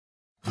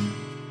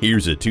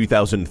Here's a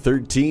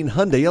 2013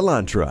 Hyundai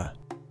Elantra.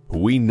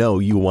 We know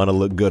you want to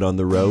look good on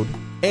the road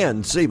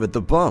and save at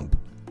the pump.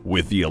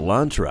 With the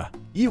Elantra,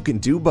 you can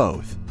do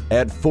both.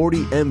 At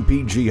 40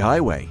 mpg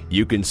highway,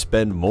 you can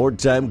spend more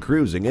time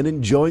cruising and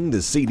enjoying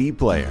the CD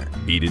player,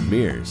 heated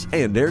mirrors,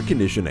 and air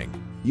conditioning.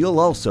 You'll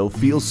also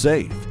feel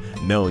safe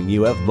knowing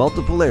you have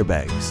multiple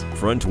airbags,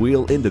 front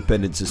wheel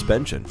independent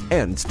suspension,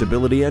 and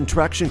stability and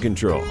traction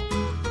control.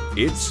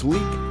 It's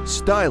sleek,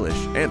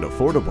 stylish, and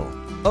affordable.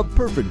 A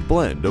perfect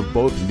blend of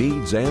both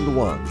needs and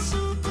wants.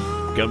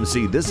 Come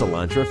see this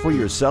Elantra for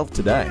yourself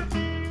today.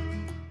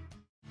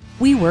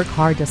 We work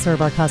hard to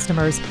serve our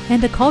customers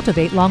and to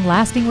cultivate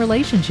long-lasting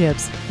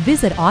relationships.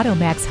 Visit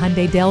Automax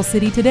Hyundai Del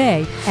City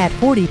today at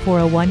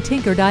 4401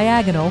 Tinker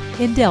Diagonal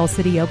in Del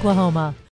City, Oklahoma.